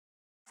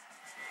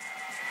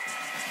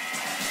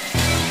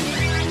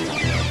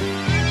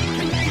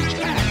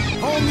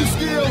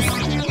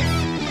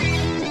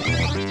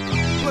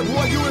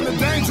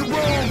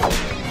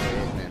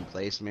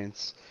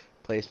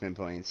placement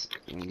points.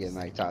 You can get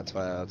like top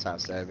 12, top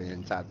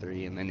 7, top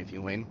 3, and then if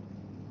you win.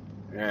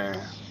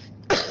 Yeah.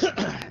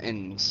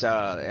 and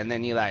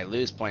then you like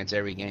lose points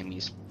every game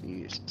you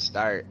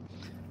start.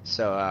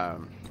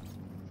 So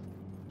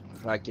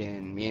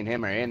fucking me and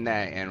him are in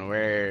that, and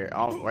we're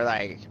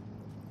like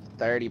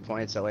 30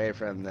 points away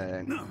from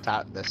the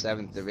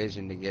 7th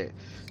division to get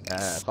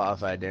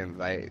qualified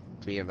to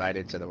be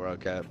invited to the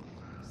World Cup.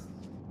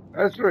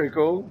 That's pretty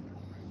cool.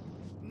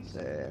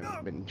 So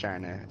been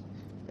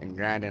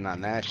grinding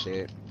on that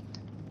shit,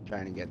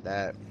 trying to get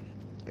that.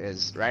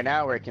 Because right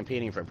now we're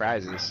competing for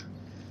prizes.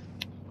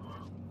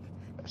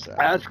 So.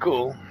 That's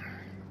cool.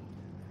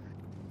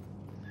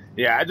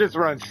 Yeah, I just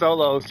run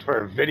solos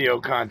for video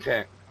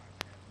content.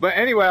 But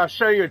anyway, I'll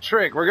show you a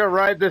trick. We're gonna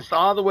ride this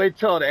all the way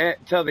till the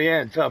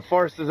end, till it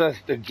forces us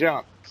to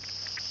jump.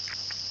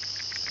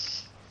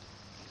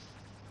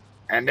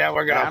 And then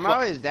we're gonna. I'm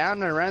always down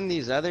to run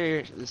this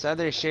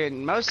other shit,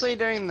 mostly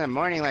during the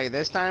morning. Like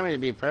this time,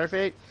 it'd be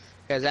perfect.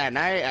 Cause at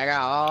night, I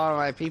got all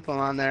my people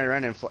on there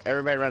running.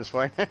 Everybody runs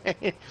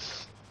Fortnite.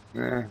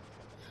 Yeah.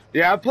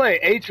 Yeah, I play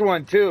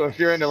H1 too. If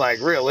you're into like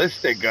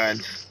realistic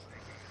guns.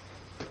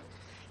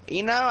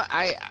 You know,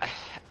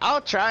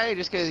 I'll try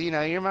just because, you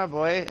know, you're my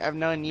boy. I've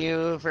known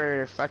you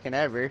for fucking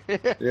ever.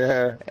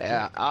 Yeah.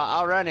 Yeah,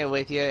 I'll run it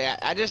with you.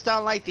 I just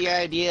don't like the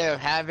idea of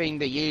having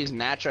to use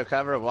natural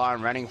cover while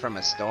I'm running from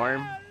a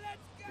storm.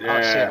 Yeah.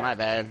 Oh shit, my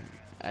bad.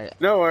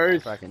 No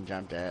worries. I fucking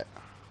jumped at.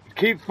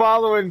 Keep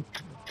following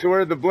to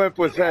where the blimp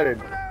was headed.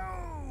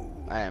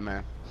 I am,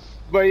 man.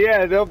 But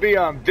yeah, there'll be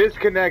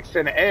disconnects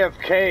and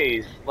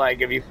AFKs.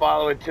 Like if you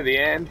follow it to the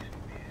end,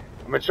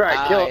 I'm gonna try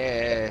to kill.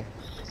 Yeah.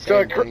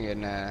 So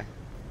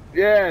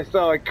yeah,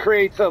 so it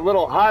creates a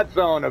little hot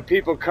zone of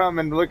people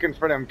coming looking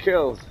for them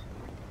kills.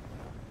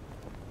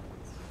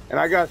 And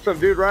I got some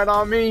dude right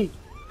on me.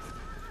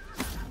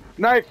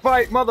 Knife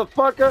fight,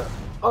 motherfucker!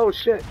 Oh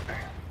shit!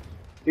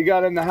 He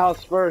got in the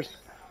house first.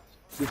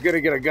 He's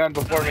gonna get a gun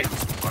before me.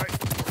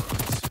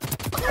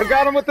 I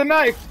got him with the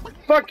knife.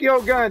 Fuck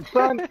your gun,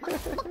 son.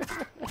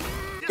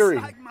 3.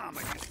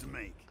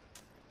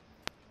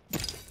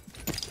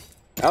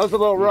 That was a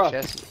little rough.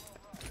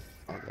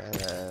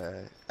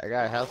 Okay, I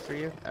got a health for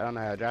you. I don't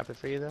know how to drop it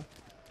for you though.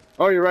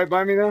 Oh, you're right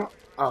by me now?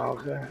 Oh,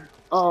 okay.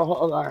 Oh,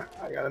 hold on.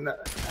 I got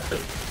another.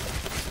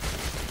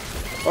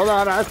 Hold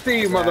on, I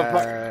see you,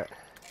 motherfucker.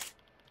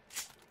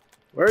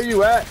 Where are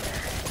you at?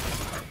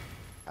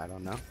 I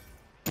don't know.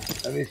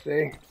 Let me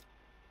see.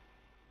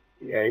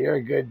 Yeah, you're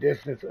a good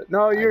distance.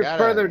 No, you're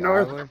further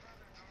north.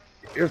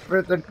 You're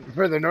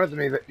further north of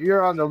me.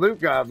 You're on the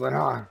loot goblin,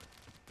 huh?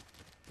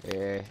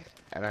 Yeah,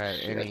 I don't have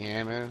any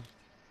ammo.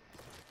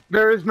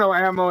 There is no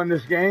ammo in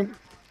this game.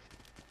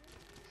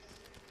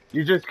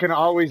 You just can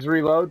always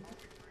reload.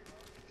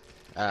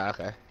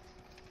 Okay.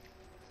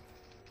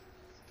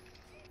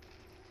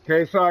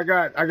 Okay, so I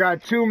got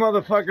 2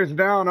 motherfuckers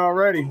down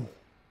already.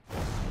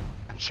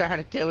 I'm trying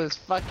to kill this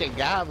fucking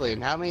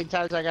goblin. How many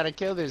times I gotta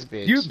kill this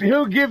bitch?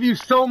 He'll give you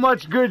so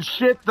much good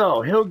shit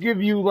though. He'll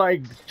give you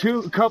like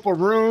a couple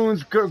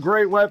runes,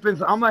 great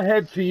weapons. I'm gonna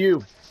head to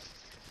you.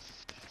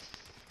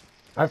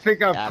 I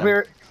think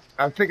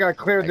I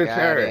cleared this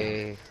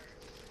area.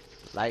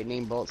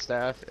 Lightning bolt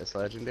staff. It's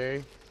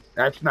legendary.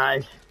 That's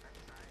nice.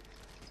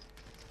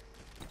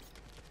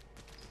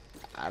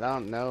 I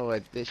don't know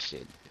what this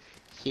shit.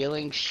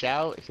 Healing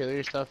shout. Heal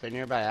yourself and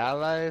nearby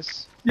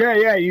allies.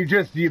 Yeah. You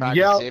yell.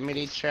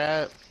 Proximity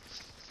trap.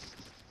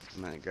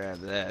 I'm gonna grab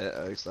that.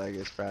 It looks like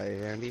it's probably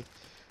handy.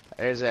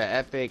 There's an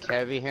epic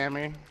heavy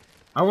hammer.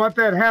 I want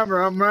that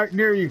hammer. I'm right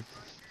near you.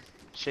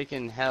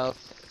 Chicken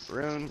health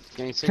rune.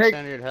 Gain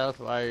 600 health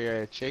while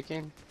you're a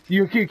chicken.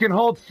 You can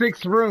hold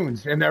 6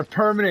 runes and they're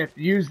permanent.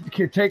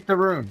 Take the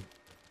rune.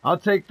 I'll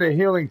take the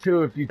healing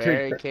too if you take.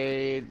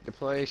 Barricade.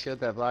 Deploy a shield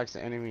that blocks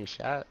the enemy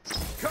shots.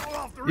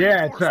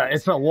 Yeah,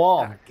 it's a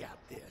wall. I got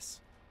this.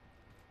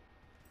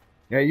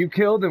 Yeah, you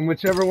killed them.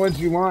 Whichever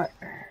ones you want.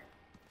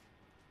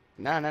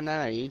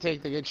 No. You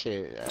take the good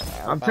shit.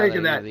 I'm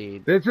taking that.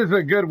 This is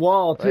a good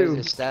wall too. What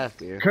is this stuff,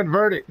 dude?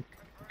 Convert it.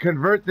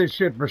 Convert this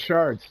shit for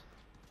shards.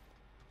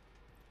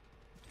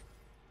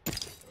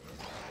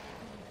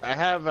 I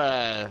have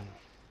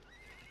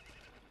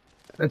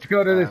Let's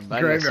go to this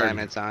graveyard.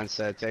 assignments on,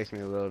 so it takes me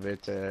a little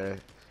bit to.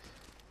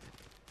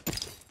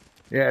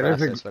 Yeah,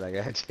 that's what I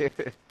got to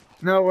do.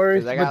 No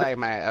worries. I got like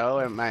my O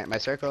and my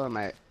circle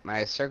and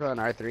my circle and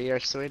R3 are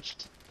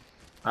switched.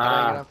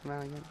 Right.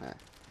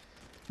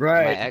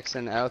 My X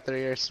and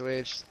L3 are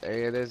switched.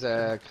 There's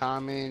a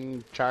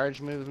common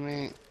charge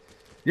movement.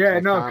 Yeah,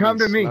 no, come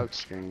to me.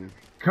 Screen.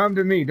 Come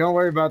to me. Don't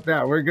worry about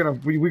that.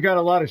 We got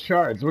a lot of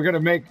shards. We're gonna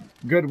make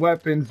good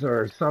weapons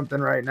or something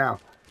right now.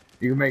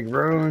 You can make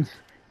runes,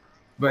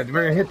 but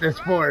we're gonna hit this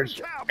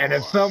forge. And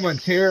if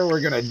someone's here,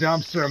 we're gonna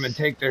dumpster them and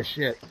take their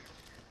shit.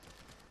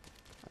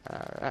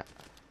 Alright.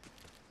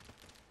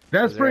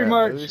 That's pretty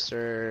much. Boost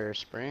or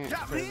sprint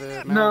for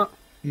the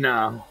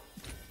No.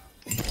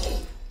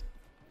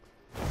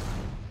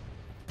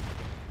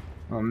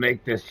 I'll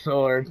make this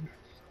sword.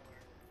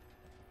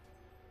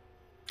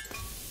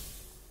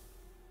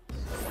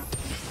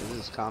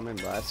 common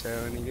blast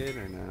arrow any good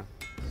or no?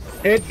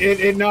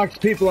 It knocks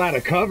people out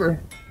of cover.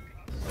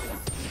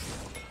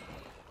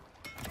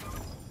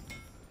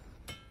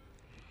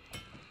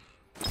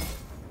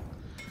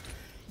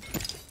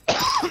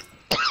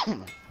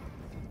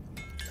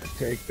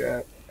 Take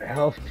that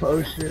health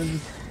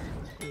potion.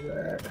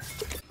 That.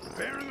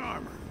 Bearing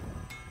armor.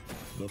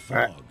 The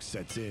fog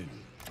sets in.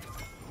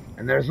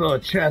 And there's little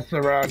chests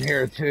around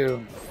here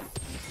too.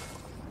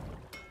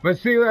 But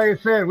see, like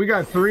I said, we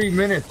got 3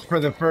 minutes for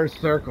the first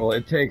circle.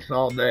 It takes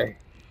all day.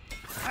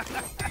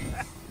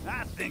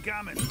 I think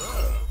I'm in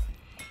love.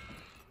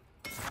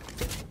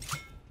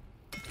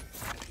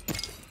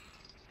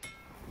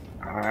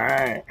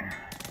 Alright.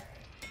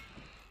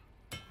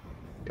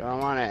 Do I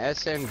want an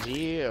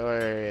SMG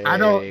or I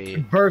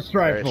don't. Burst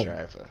rifle.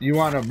 Burst rifle. You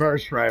want a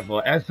burst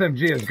rifle.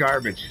 SMG is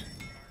garbage.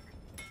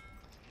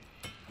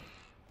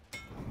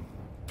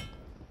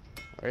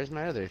 Where's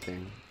my other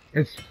thing?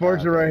 It's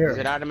Forza right here. Does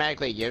it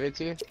automatically give it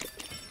to you?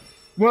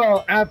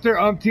 Well, after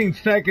umpteen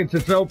seconds,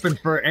 it's open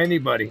for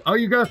anybody. Oh,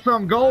 you got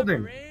some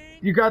golden.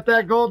 You got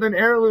that golden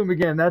heirloom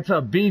again. That's a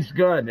beast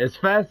gun. As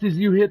fast as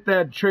you hit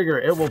that trigger,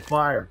 it will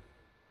fire.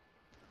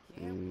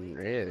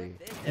 Really?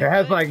 It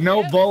has like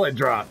no bullet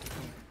drop.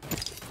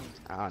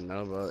 Oh,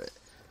 no bullet.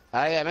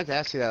 Oh, yeah, I meant to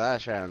ask you that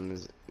last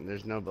round.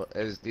 There's no bullet.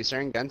 Is the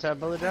certain gun type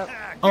bullet drop?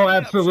 Oh,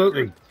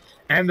 absolutely.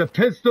 And the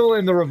pistol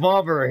and the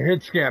revolver are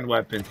hit scan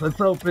weapons. Let's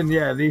open,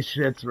 these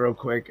shits real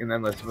quick, and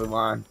then let's move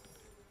on.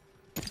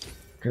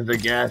 Because the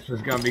gas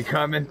is going to be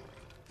coming.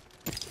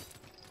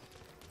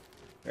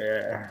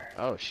 Yeah.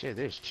 Oh, shit,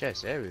 there's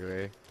chests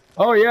everywhere.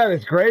 Oh, yeah,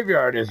 this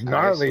graveyard is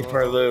gnarly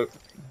for loot.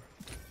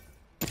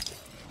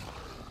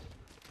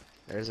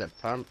 There's a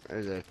pump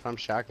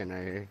shotgun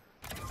right here.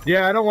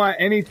 Yeah, I don't want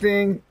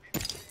anything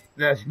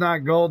that's not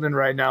golden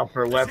right now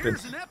for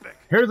weapons.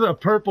 Here's a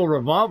purple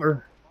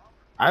revolver.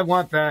 I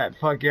want that.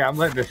 Fuck yeah, I'm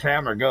letting this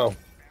hammer go.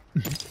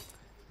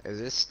 Is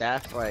this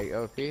staff like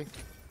OP?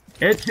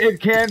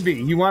 It can be.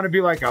 You want to be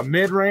like a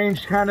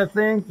mid-range kind of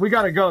thing? We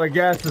gotta go. The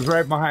gas is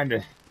right behind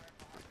us.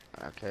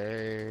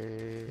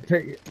 Okay.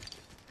 Take it.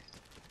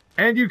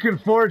 And you can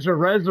forge a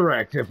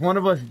resurrect. If one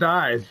of us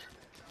dies,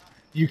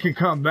 you can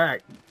come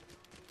back.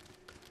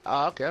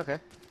 Oh, okay.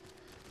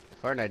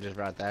 Fortnite just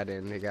brought that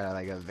in. They got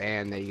like a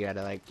van that you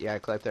gotta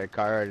collect their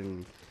card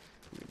and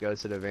go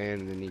to the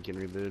van and then you can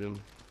reboot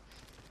them.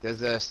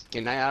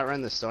 Can I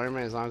outrun the storm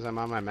as long as I'm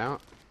on my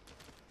mount?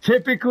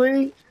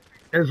 Typically,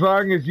 as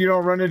long as you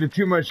don't run into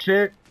too much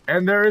shit.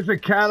 And there is a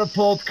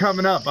catapult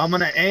coming up. I'm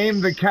gonna aim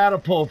the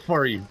catapult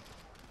for you.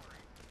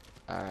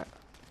 Alright.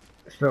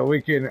 So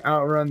we can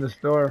outrun the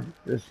storm.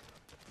 Just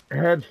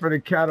head for the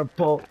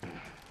catapult.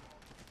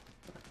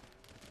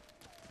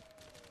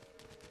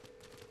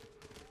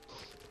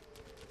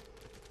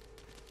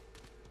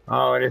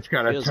 Oh, and it's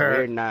got a turret. Feels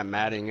weird not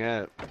matting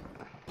up.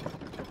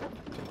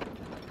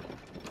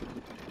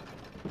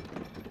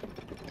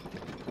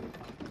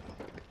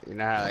 You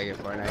know how like in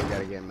Fortnite you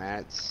gotta get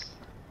mats?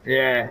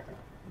 Yeah,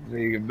 so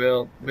you can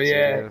build. But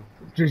yeah,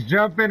 just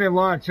jump in and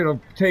launch. It'll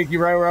take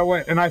you right where I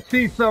went. And I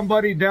see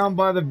somebody down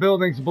by the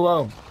buildings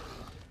below.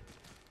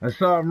 I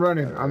saw him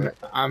running.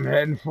 I'm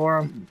heading for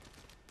him.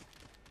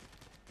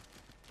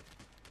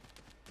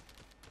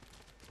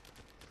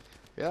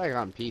 I feel like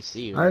on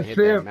PC when you hit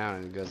that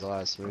mountain it goes a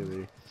lot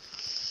smoother.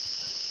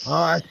 Oh,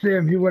 I see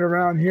him. He went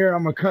around here.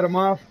 I'm gonna cut him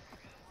off.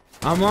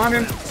 I'm on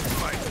him.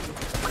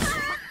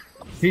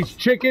 He's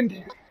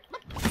chickened.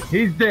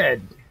 He's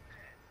dead.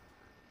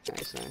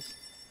 Nice.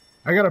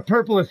 I got a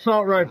purple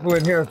assault rifle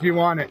in here if you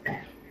want it.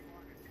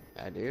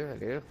 I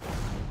do.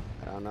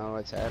 I don't know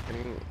what's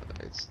happening.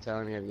 It's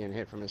telling me I'm getting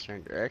hit from a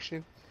certain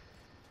direction.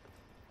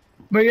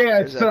 But yeah,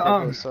 it's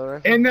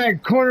in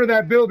that corner of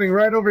that building,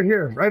 right over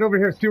here.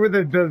 See where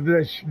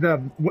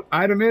the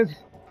item is?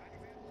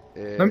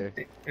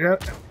 Yeah.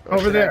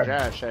 Over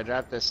there. Should I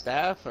drop the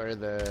staff or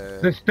the?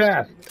 The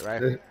staff.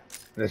 Right.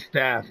 The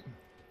staff.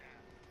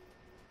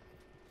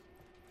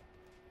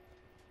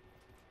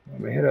 I'm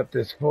gonna hit up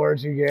this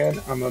forge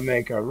again. I'm gonna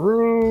make a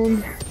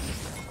rune.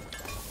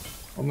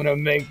 I'm gonna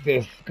make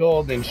this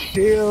golden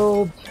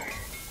shield.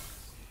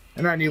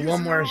 And I need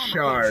one more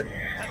shard.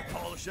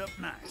 Polish up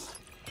nice.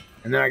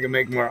 And then I can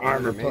make more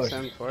armor push.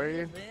 For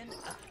you?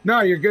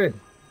 No, you're good.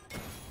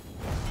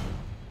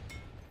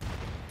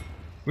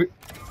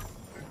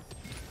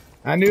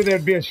 I knew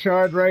there'd be a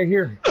shard right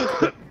here.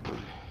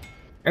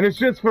 And it's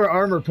just for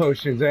armor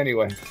potions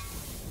anyway.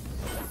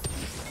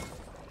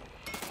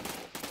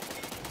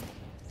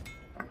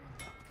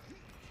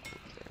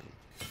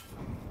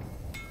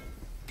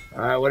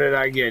 Alright, what did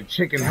I get?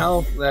 Chicken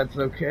health, that's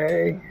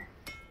okay.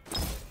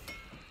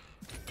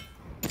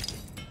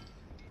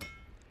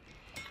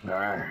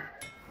 Alright.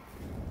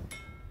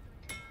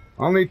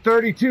 Only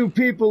 32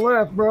 people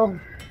left, bro.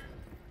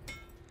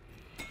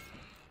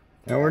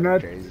 And we're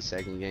not... Crazy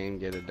second game,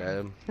 get a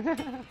dub.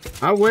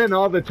 I win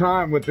all the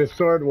time with this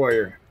sword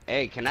warrior.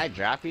 Hey, can I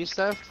drop you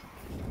stuff?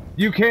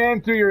 You can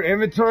through your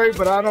inventory,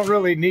 but I don't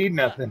really need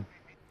nothing.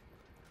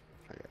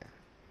 Okay.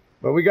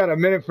 But we got a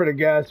minute for the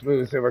gas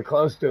boost, so we're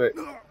close to it.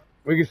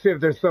 We can see if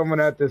there's someone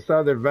at this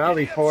other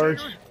Valley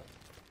Forge.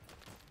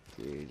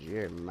 Dude,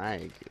 your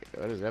mic.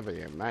 What is up with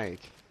your mic?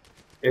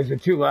 Is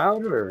it too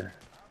loud or?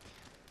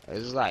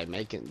 It's just like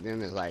doing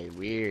this like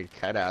weird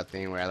cutout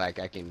thing where like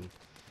I don't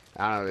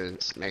know if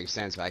this makes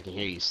sense, but I can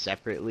hear you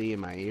separately in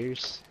my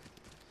ears.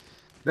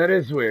 That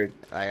is weird.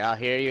 Like I'll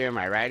hear you in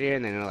my right ear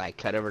and then it'll like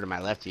cut over to my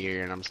left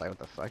ear and I'm just like, what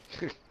the fuck?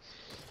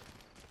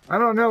 I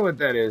don't know what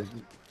that is.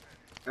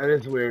 That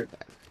is weird.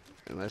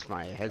 Unless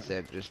my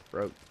headset just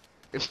broke.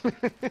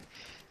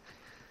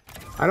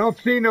 I don't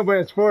see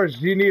nobody's forge.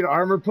 Do you need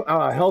armor,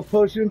 health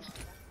potions?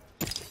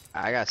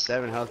 I got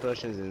 7 health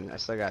potions and I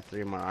still got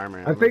 3 more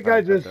armor. I think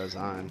I just... put those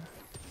on.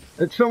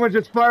 Someone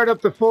just fired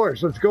up the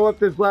forge. Let's go up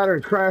this ladder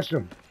and crash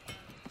them.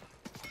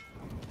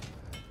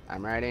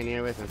 I'm right in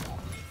here with him.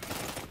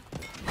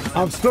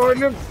 I'm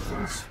sorting him.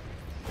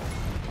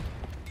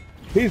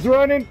 He's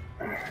running.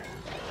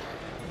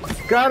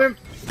 Got him.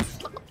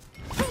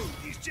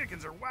 These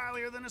chickens are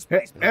wilier than a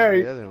space.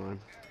 Hey, The other one.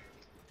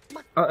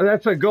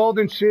 that's a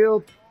golden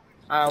shield.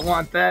 I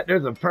want that.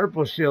 There's a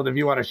purple shield if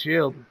you want a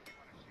shield.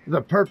 There's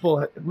a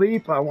purple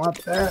leaf. I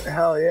want that.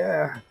 Hell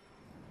yeah.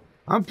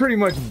 I'm pretty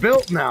much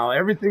built now.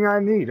 Everything I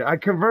need. I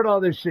convert all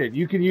this shit.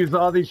 You can use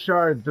all these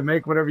shards to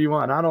make whatever you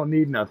want. I don't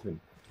need nothing.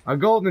 A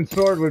golden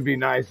sword would be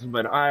nice,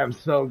 but I am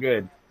so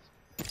good.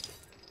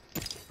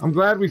 I'm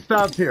glad we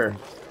stopped here.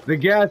 The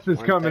gas is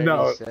coming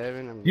though.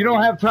 You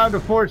don't have time to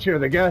forge here.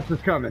 The gas is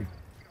coming.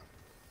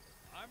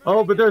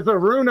 Oh, but there's a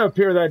rune up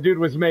here that dude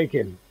was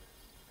making.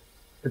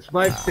 It's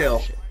life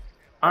steal.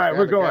 Alright,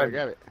 we're going.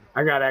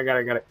 I got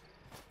it.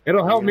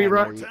 It'll help me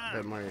run.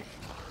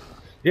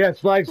 Yeah,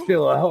 it's life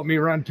steal. It'll help me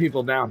run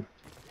people down.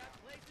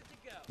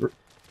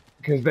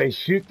 Because they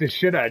shoot the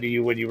shit out of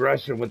you when you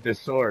rush them with this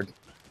sword.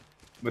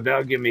 But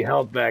that'll give me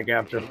health back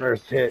after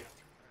first hit.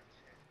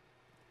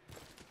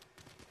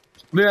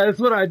 Yeah, that's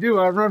what I do.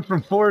 I run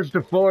from forge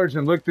to forge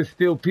and look to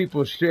steal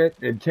people's shit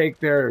and take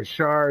their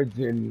shards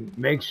and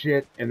make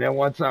shit. And then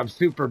once I'm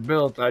super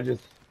built, I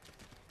just...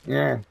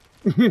 Yeah.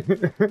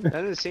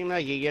 Doesn't seem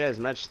like you get as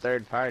much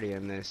third party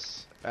in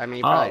this. I mean,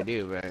 you probably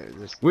do, but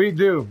just... We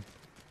do.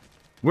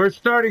 We're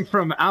starting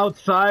from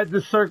outside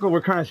the circle.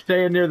 We're kind of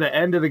staying near the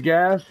end of the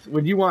gas.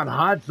 When you want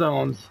hot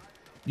zones,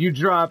 you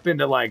drop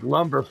into like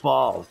Lumber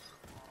Falls.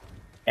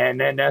 And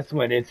then that's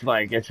when it's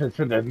like, it's just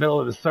in the middle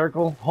of the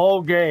circle.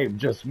 Whole game,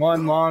 just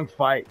one long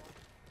fight.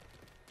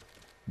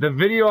 The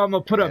video I'm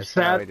going to put up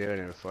Saturday. Doing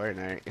it in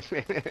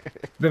Fortnite.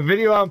 The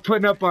video I'm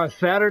putting up on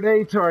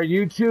Saturday to our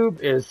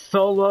YouTube is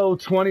solo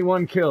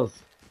 21 kills.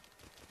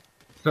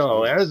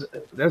 So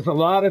there's a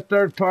lot of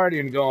third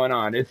partying going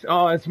on. It's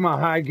my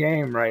high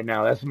game right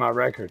now. That's my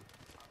record.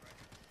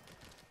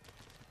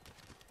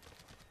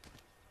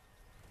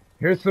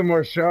 Here's some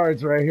more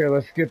shards right here.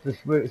 Let's get this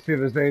loot, see if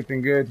there's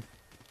anything good.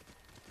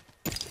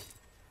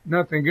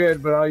 Nothing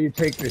good, but all you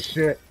take the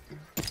shit.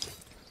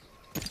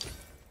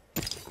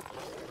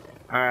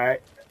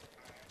 Alright.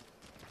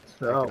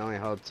 So I can only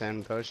hold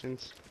 10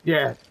 potions.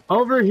 Yeah.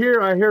 Over here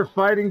I hear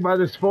fighting by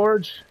this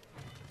forge.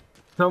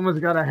 Someone's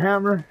got a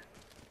hammer.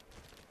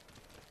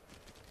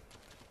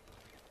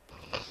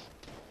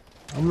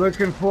 I'm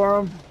looking for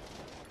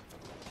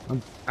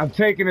him. I'm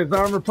taking his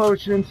armor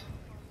potions.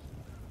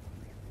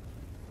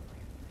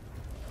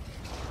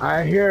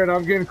 I hear it.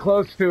 I'm getting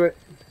close to it.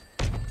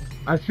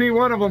 I see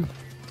one of them.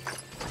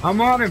 I'm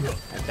on him.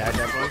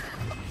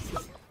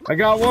 I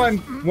got one.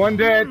 One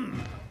dead.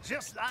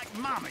 Just like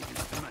Mama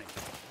used to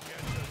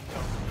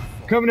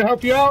make. Coming to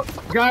help you out.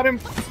 Got him.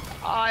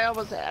 Oh, I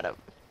almost had him.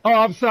 Oh,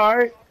 I'm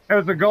sorry.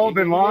 There's a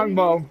golden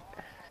longbow.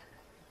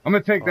 I'm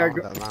gonna take that.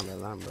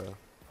 Longbow.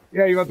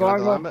 Yeah, you want the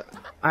longbow?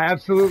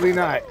 Absolutely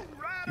not.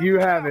 You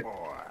have it.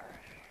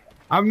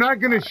 I'm not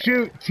gonna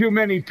shoot too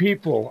many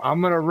people.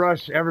 I'm gonna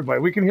rush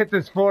everybody. We can hit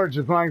this forge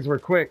as long as we're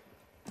quick.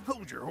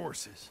 Hold your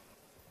horses.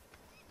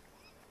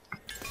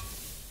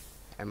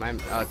 Am I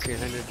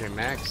 200 your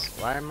max?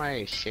 Why am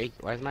I shaking?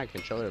 Why is my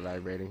controller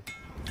vibrating?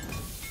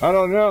 I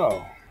don't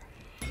know.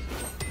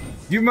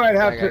 You might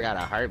have to. I got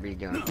a heartbeat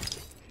gun.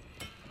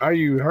 Are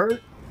you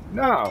hurt?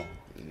 No.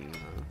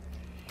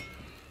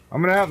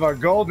 I'm gonna have a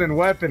golden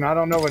weapon. I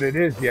don't know what it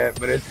is yet,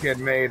 but it's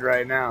getting made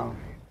right now.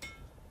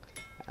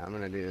 I'm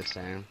gonna do the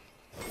same.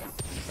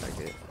 Fuck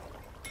it.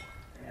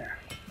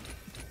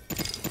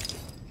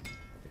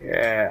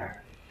 Yeah.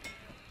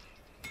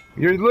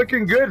 You're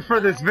looking good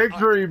for this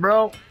victory,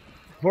 bro.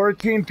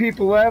 14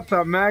 people left.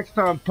 I'm maxed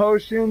on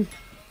potions.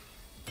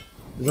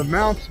 There's a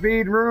mount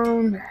speed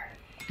rune.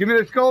 Give me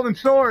this golden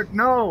sword.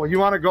 No, you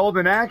want a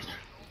golden axe?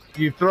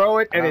 You throw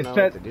it and it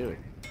sets.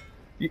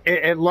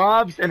 It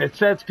lobs and it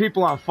sets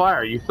people on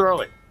fire. You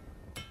throw it.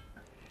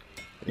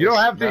 You don't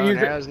have to use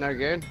it. Arrow's no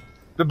good.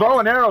 The bow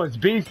and arrow is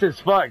beast as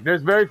fuck.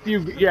 There's very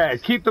few. Yeah,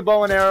 keep the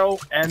bow and arrow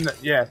and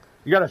yeah.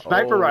 You got a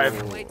sniper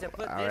rifle.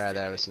 I'd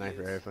rather have a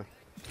sniper rifle.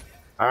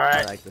 All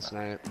right. I like the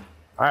snipe.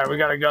 All right, we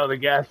gotta go. The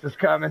gas is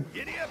coming.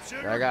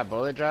 I got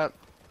bullet drop.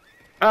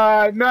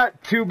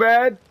 Not too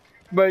bad,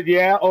 but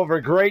yeah,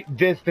 over great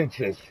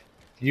distances,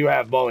 you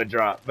have bullet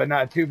drop, but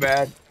not too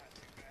bad.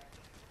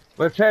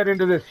 Let's head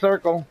into this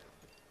circle.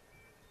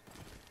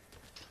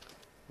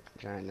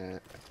 kinda.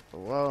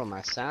 Whoa,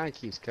 my sound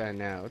keeps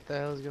cutting out. What the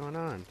hell is going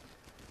on?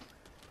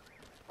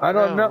 I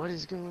don't know. What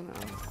is going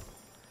on?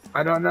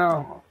 I don't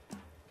know.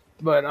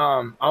 But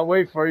I'll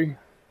wait for you.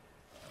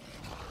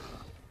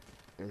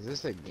 Is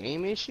this a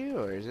game issue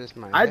or is this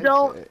my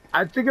headset?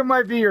 I think it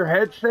might be your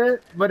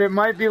headset, but it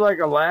might be like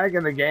a lag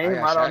in the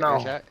game. I don't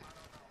know.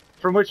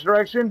 From which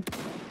direction?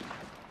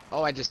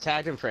 Oh, I just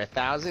tagged him for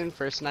 1,000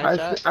 for a snipe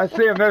shot. I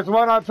see him. There's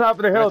one on top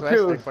of the hill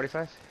too. Like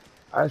 45.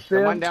 I see the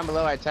him. one down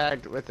below I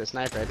tagged with the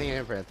sniper. I think he hit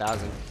him for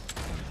 1,000.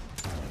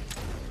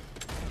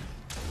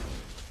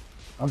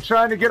 I'm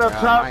trying to get up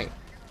top.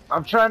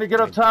 I'm trying to get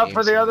up top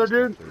for the other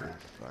dude.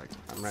 Fuck.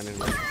 I'm running.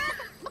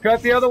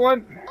 Got the other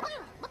one.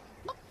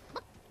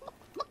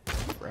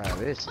 Bro,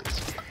 this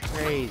is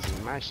crazy.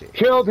 My shit.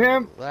 Killed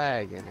him.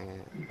 Lagging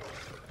it.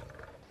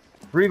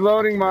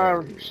 Reloading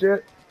my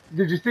shit.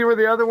 Did you see where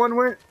the other one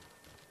went?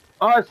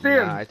 Oh, I see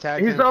him. I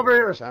tagged He's him over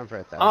here.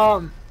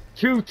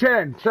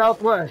 210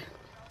 southwest.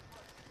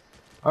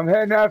 I'm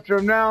heading after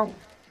him now.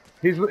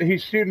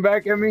 He's shooting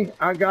back at me.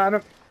 I got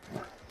him.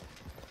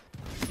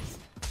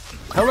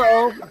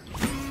 Hello.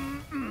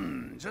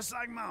 Just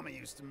like Mama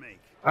used to make.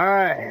 All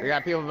right. We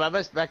got people above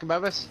us, back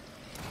above us.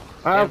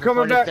 I'm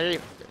coming back.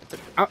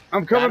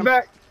 I'm coming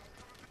back.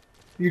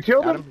 You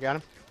killed him? Got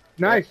him.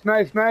 Nice,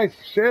 nice, nice.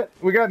 Shit,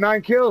 we got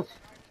 9 kills.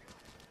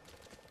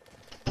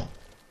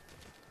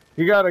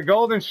 You got a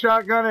golden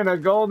shotgun and a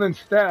golden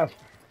staff.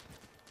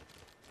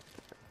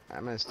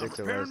 I'm gonna stick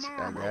to what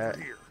I got.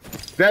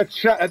 That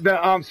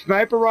the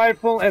sniper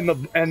rifle and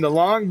the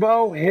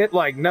longbow hit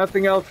like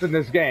nothing else in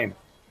this game.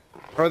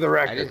 For the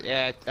record.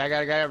 I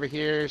got a guy over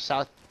here,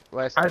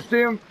 southwest. I see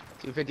him.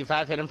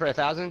 255, hit him for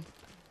 1,000.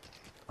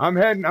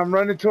 I'm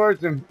running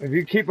towards him. If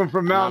you keep him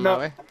from mounting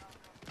up.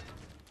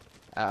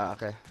 Oh,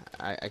 okay.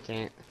 I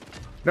can't.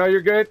 No,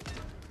 you're good.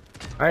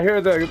 I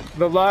hear the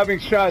lobbing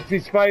shots.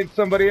 He's fighting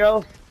somebody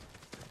else.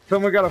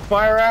 Someone got a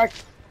fire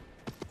axe.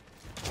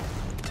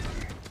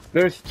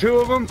 There's 2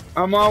 of them.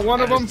 I'm on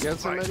one of them. Killed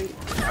somebody.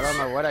 I don't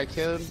know what I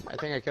killed. I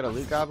think I killed a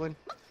loot goblin.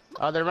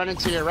 Oh, they're running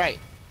to your right.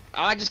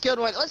 Oh, I just killed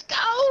one. Let's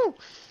go!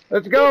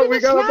 Let's go. We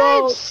got a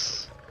ball.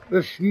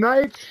 The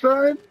snipes,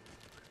 son.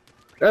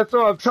 That's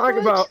what I'm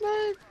talking about.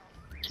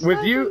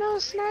 With you,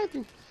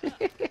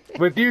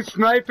 with you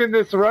sniping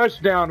this rush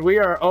down, we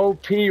are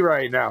OP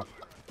right now.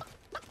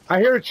 I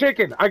hear a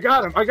chicken. I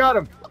got him. I got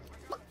him.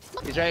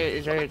 He's right here.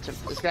 He's right here.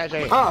 This guy's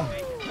right here.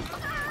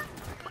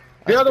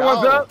 The other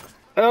one's up.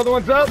 The other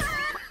one's up.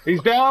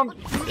 He's down.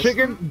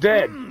 Chicken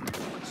dead.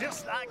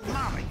 Just like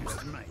Mama used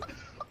to make.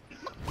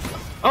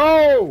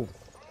 Oh!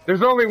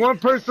 There's only one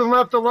person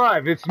left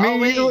alive. It's me. Oh,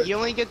 wait, you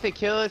only get the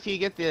kill if you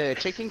get the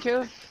chicken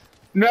kill?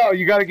 No,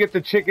 you got to get the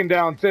chicken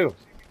down too.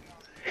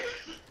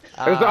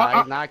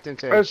 I knocked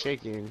into a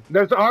chicken.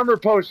 There's armor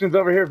potions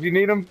over here if you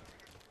need them.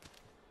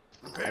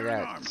 I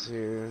got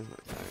 2.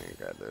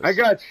 I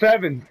got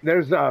 7.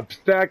 There's a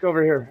stack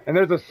over here. And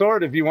there's a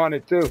sword if you want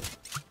it too.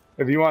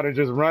 If you want to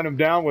just run them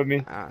down with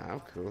me.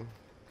 I'm cool.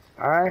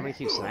 Alright. I'm going to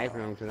keep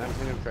sniping him because I'm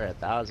hitting him for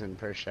 1,000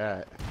 per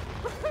shot.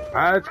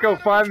 Alright, let's go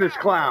find this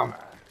clown.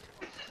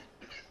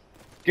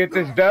 Get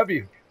this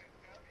W.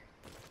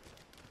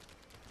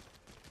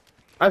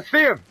 I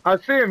see him. I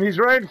see him. He's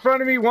right in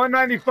front of me.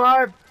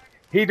 195.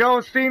 He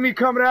don't see me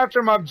coming after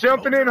him. I'm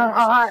jumping in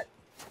hot.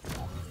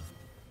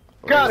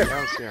 Got him.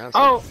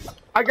 Oh,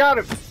 I got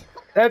him.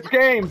 That's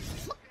game.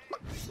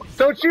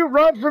 Don't you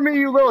run from me,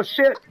 you little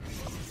shit.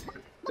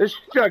 This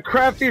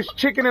craftiest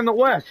chicken in the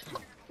West.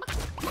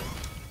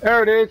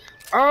 There it is.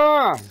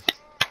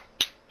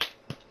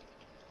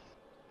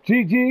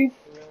 GG.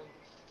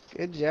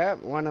 Good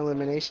job. 1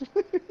 elimination.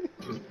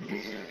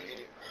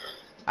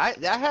 I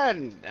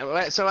had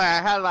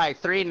like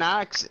 3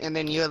 knocks and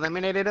then you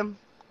eliminated him?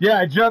 Yeah,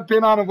 I jumped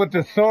in on him with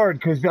the sword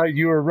because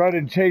you were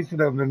running chasing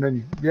him and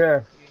then,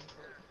 yeah.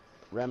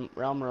 Realm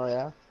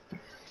Royale?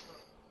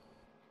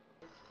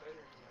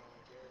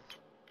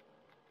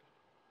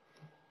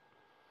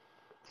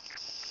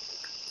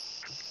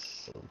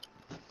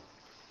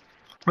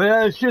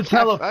 Yeah, it's just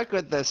hella. Fuck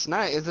with the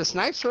snipe. Is the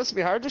snipe supposed to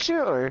be hard to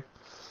shoot or?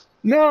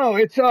 No,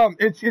 it's a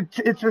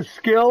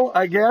skill,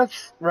 I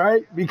guess,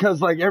 right? Because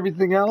like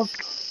everything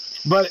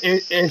else, but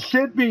it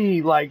should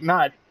be like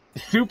not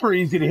super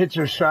easy to hit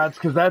your shots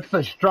because that's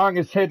the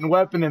strongest hidden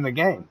weapon in the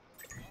game.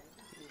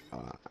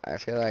 I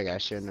feel like I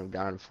shouldn't have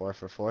gone 4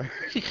 for 4.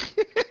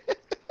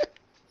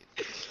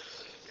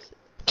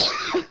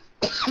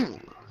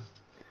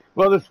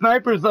 Well, the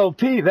sniper's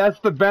OP. That's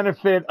the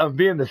benefit of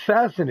being the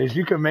assassin is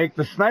you can make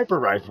the sniper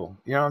rifle.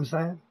 You know what I'm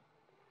saying?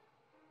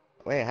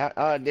 Wait,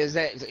 how? Is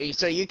that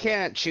so? You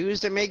can't choose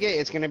to make it.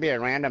 It's gonna be a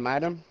random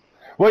item.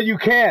 Well, you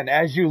can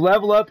as you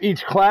level up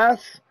each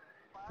class.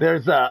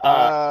 There's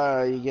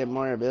you get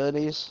more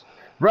abilities.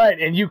 Right,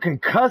 and you can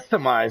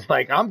customize.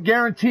 Like I'm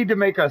guaranteed to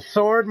make a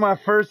sword my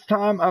first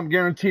time. I'm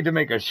guaranteed to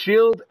make a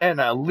shield and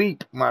a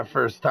leap my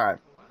first time.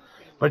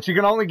 But you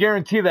can only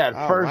guarantee that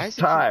first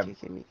time.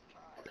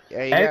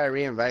 Yeah, you gotta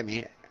re-invite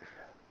me.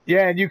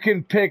 Yeah, and you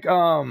can pick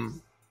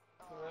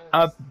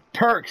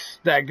perks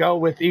that go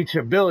with each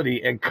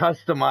ability and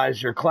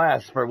customize your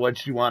class for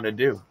what you want to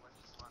do.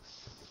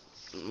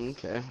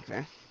 Okay.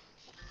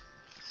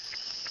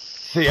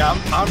 See,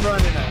 I'm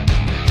running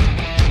a